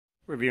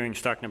Reviewing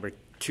stock number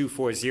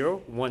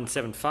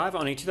 240175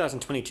 on a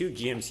 2022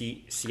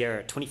 GMC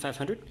Sierra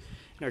 2500.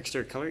 And our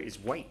exterior color is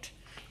white.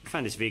 You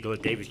find this vehicle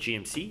at Davis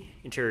GMC.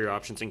 Interior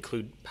options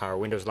include power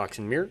windows, locks,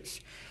 and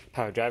mirrors,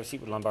 power driver's seat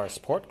with lumbar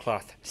support,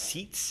 cloth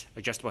seats,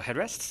 adjustable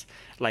headrests,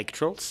 light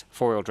controls,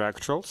 four-wheel drive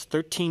controls,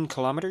 13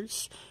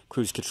 kilometers,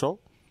 cruise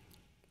control,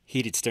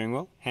 heated steering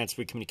wheel,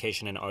 hands-free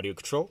communication and audio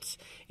controls,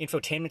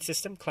 infotainment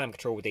system, climate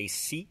control with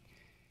AC,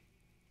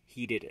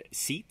 heated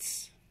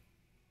seats,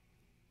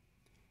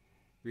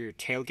 rear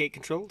tailgate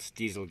controls,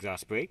 diesel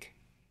exhaust brake,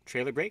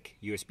 trailer brake,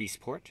 USB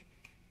support,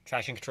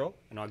 traction control,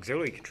 and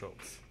auxiliary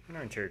controls. And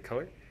our interior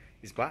color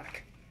is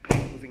black.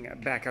 Moving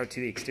back out to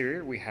the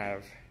exterior, we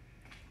have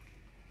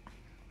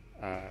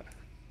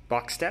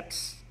box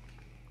steps,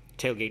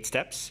 tailgate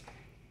steps,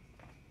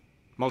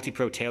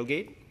 multi-pro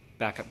tailgate,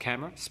 backup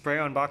camera,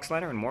 spray-on box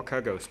liner, and more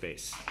cargo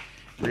space.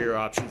 Rear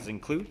options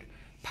include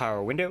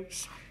power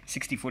windows,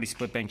 60/40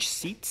 split bench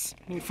seats,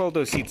 and you fold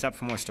those seats up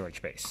for more storage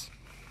space.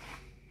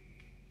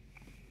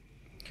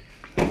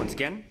 Once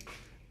again,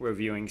 we're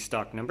reviewing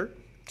stock number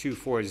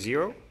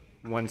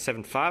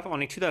 240175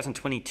 on a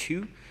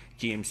 2022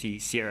 GMC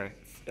Sierra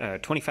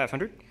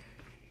 2500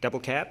 double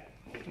cab,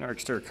 and our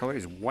exterior color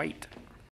is white.